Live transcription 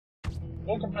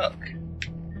welcome back.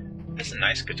 That's a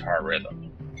nice guitar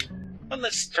rhythm. Well,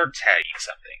 let's start tagging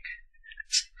something.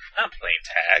 It's not playing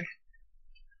tag.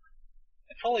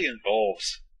 It probably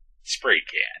involves spray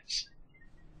cans.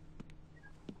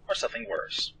 Or something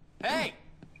worse. Hey!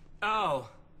 Oh.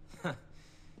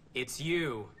 It's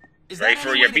you. Is Ready that for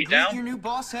any your way to greet beatdown? your new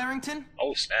boss, Harrington?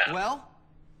 Oh, snap. Well,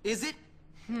 is it?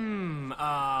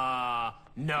 No.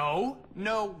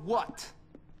 No what?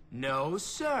 No,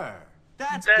 sir.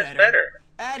 That's better.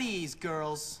 At ease,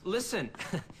 girls. Listen,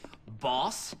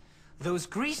 boss, those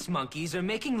grease monkeys are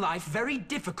making life very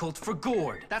difficult for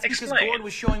Gord. That's because Explain. Gord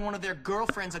was showing one of their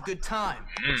girlfriends a good time.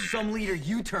 Some leader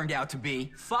you turned out to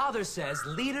be. Father says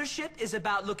leadership is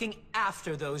about looking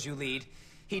after those you lead.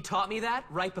 He taught me that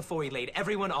right before he laid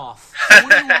everyone off. So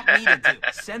what do you want me to do?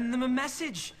 Send them a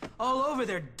message all over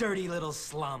their dirty little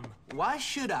slum. Why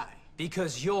should I?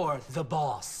 Because you're the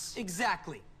boss.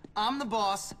 Exactly. I'm the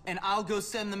boss, and I'll go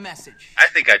send the message. I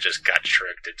think I just got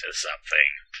tricked into something.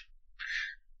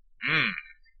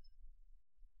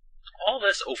 All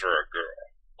this over a girl.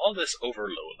 All this over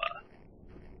Lola.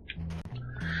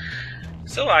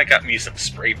 So I got me some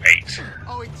spray paint.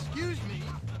 Oh, excuse me.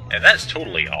 And that's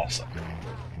totally awesome.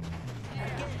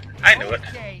 I knew it.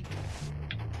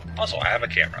 Also, I have a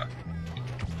camera.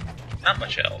 Not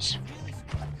much else.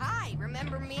 Hi,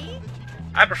 remember me?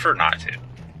 I prefer not to.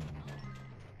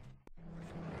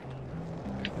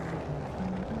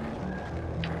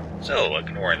 So,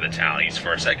 ignoring the townies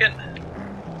for a second.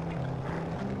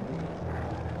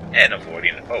 And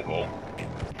avoiding the pogo.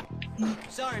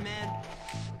 Sorry, man.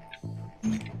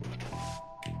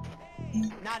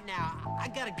 Not now. I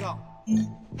gotta go.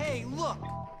 Hey, look.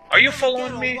 Are you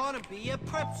following me? I wanna be at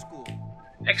prep school.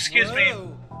 Excuse me?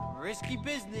 Whoa, risky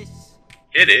business.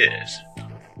 It is.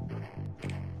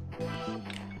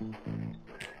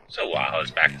 So while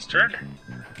his back is turned,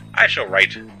 I shall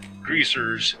write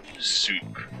Greaser's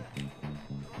Soup.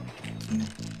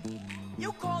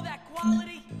 You call that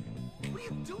quality? What are you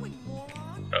doing,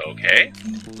 moron? Okay,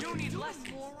 You need lessons.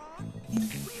 Moron? What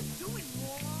are you doing,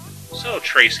 moron? so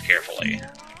trace carefully.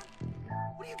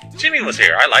 What are you doing? Jimmy was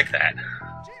here, I like that.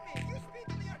 Jimmy, you speak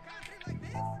to your country like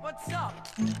this? What's up?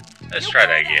 Let's You try call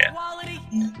that again. Quality?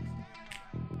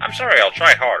 I'm sorry, I'll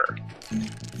try harder.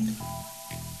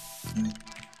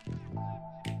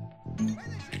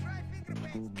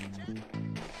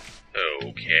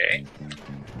 Okay.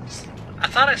 I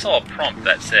thought I saw a prompt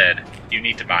that said, you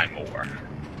need to buy more.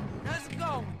 How's it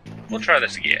going? We'll try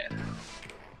this again.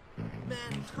 Man,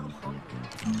 I'm hungry.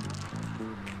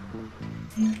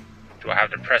 Do I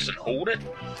have to press and hold it?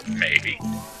 Maybe.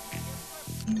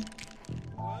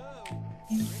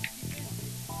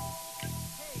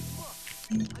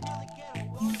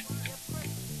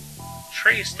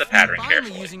 Trace the pattern Finally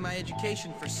carefully. using my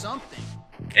education for something.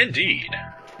 Indeed.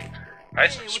 Buy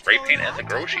some spray paint at the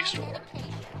grocery store.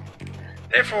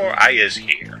 Therefore, I is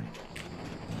here.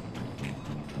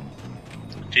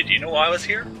 Did you know I was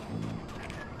here?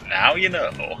 Now you know.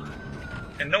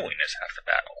 And knowing is half the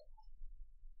battle.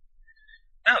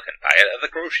 Now I can buy it at the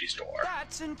grocery store.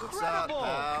 That's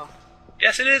incredible.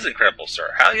 Yes, it is incredible, sir.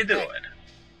 How you doing?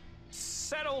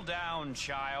 Settle down,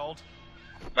 child.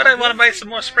 But I want to buy some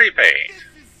more spray paint.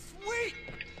 Sweet!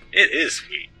 It is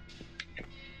sweet.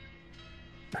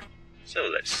 So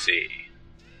let's see.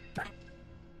 Buy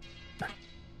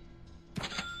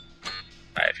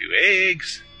a few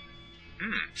eggs.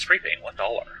 Spray paint,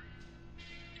 $1.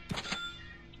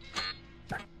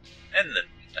 And then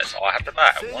that's all I have to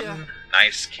buy. One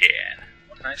nice can.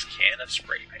 One nice can of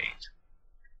spray paint.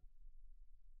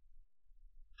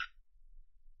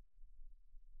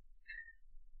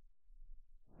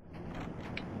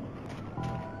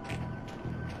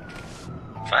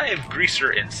 Five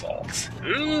greaser insults.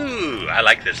 Ooh, I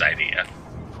like this idea.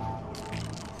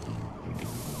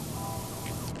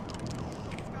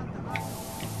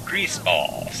 Grease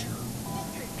balls.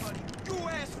 You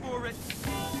asked for it.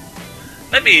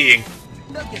 Let me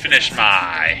finish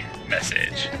my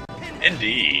message.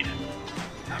 Indeed.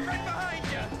 I'm right behind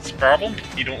you. What's the problem?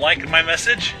 You don't like my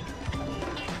message?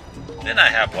 Then I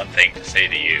have one thing to say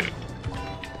to you.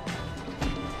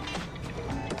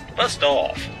 Bust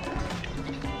off.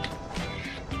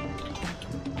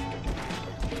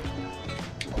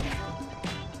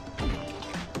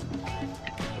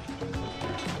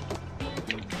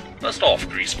 Bust off,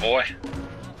 grease boy.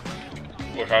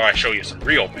 Or if I might show you some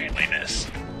real manliness.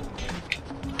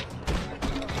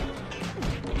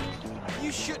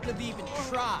 You shouldn't have even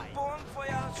tried. Bon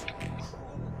voyage,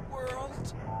 cruel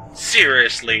world.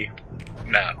 Seriously?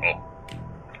 No.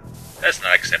 That's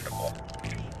not acceptable.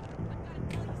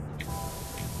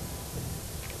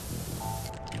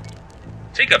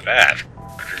 Take a bath.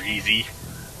 Greasy.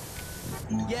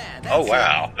 Yeah, that's Oh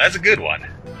wow, that's a good one.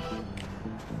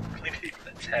 Clean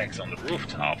the tags on the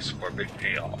rooftops for a big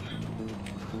payoff.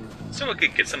 So we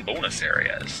could get some bonus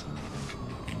areas.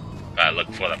 If I look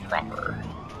for the proper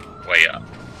way up.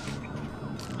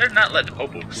 Better not let the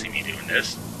Popo see me doing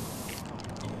this.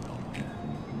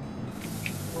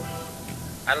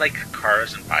 I like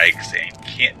cars and bikes and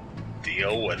can't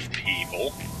deal with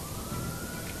people.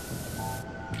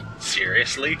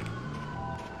 Seriously?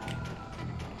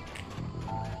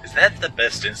 Is that the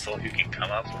best insult you can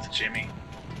come up with, Jimmy?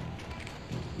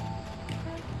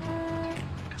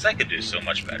 Because I could do so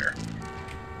much better.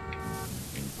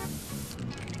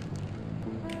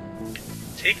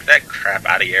 Take that crap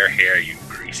out of your hair, you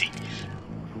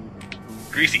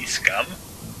greasy scum.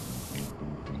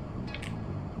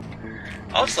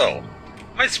 Also,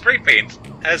 my spray paint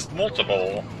has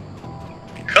multiple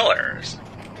colors.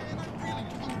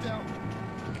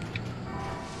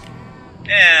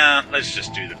 Yeah, let's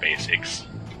just do the basics.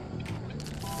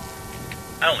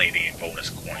 I don't need any bonus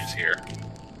coins here.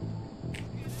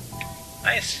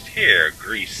 Nice here,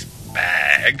 grease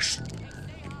bags.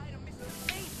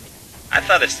 I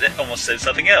thought it almost said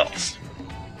something else.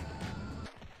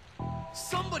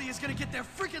 Somebody is gonna get their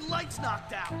freaking lights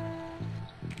knocked out.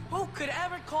 Who could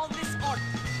ever call this art?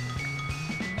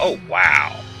 Oh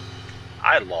wow.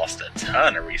 I lost a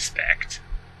ton of respect.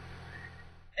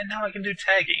 And now I can do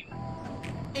tagging.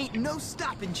 Ain't no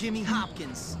stopping Jimmy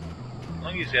Hopkins. As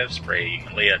long as you have spray, you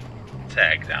can lay a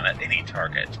tag down at any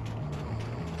target.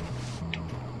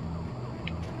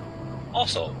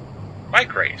 Also,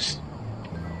 bike race.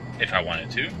 If I wanted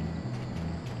to.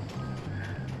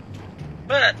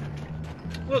 But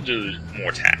we'll do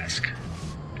more tasks.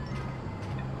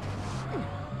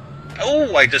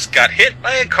 Oh, I just got hit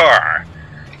by a car.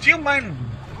 Do you mind?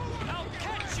 I'll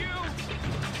catch you.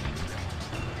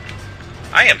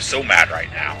 I am so mad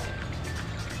right now.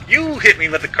 You hit me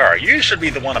with the car. You should be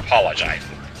the one apologizing.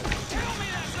 Tell me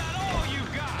that's not all you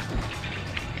got.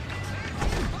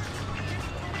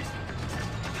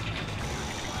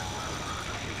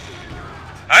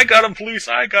 I got him, police.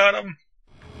 I got him.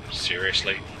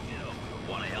 Seriously?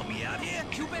 Wanna help me out here?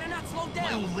 You better not slow My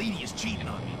down. old lady is cheating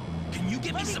on me. Can you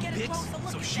give me Let me some get a pics closer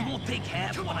look so at she that. won't take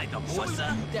half when I divorce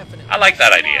her? Definitely. I like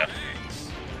that idea.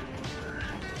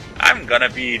 I'm gonna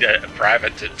be the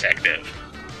private detective.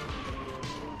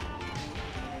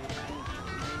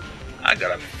 I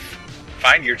gotta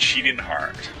find your cheating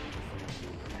heart.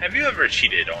 Have you ever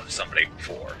cheated on somebody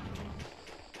before?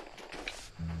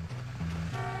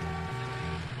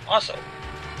 Also,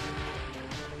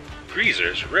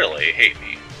 greasers really hate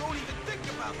me. Don't even think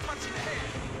about touching the head.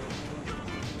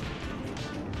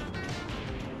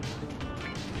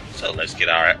 So let's get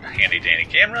our handy dandy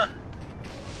camera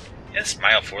and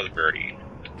smile for the birdie.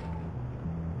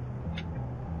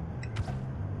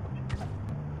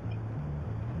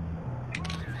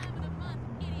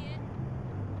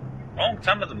 Wrong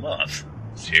time of the month.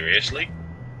 Seriously?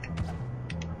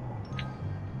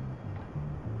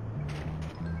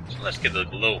 So let's get a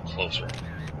little closer.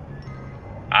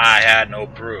 I had no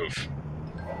proof.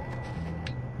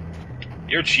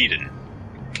 You're cheating.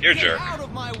 You're a Get jerk. out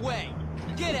of my way.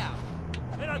 Get out.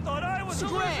 And I thought I was a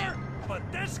Scram. loser,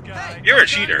 but this guy Hey, You're a I'm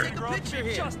trying to cheater. Take a picture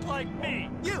here. just like me.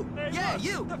 You. Hey, Yeah, look,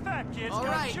 you. The fat kid's All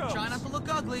got right. jokes. Try not to look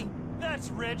ugly. That's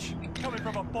rich, coming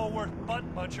from a Bulworth butt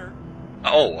muncher.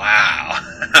 Oh wow.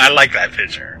 I like that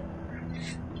picture.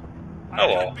 I Oh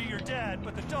well. could be your dad,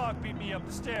 but the dog beat me up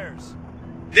the stairs.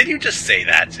 Did you just say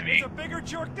that to me? He's a bigger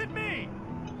jerk than me.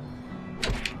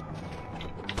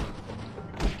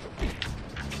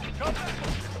 Come back.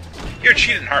 Your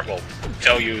cheating heart will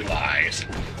tell you lies.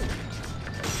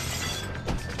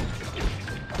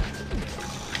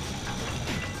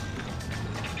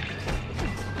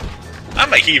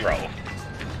 I'm a hero.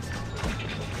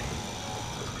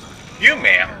 You,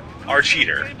 ma'am, are a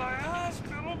cheater. Pay my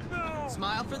hospital bill.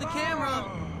 Smile for the camera.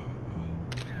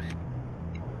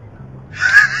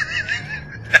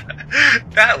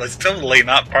 That was totally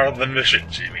not part of the mission,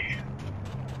 Jimmy.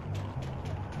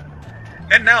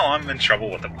 And now I'm in trouble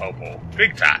with the Popo.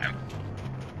 Big time.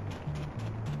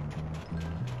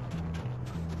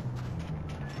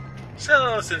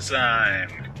 So, since I'm...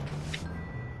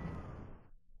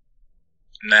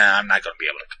 Nah, I'm not going to be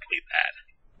able to complete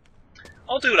that.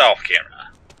 I'll do it off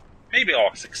camera. Maybe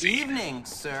I'll succeed. Evening,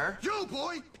 sir. Yo,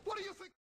 boy, what do you think?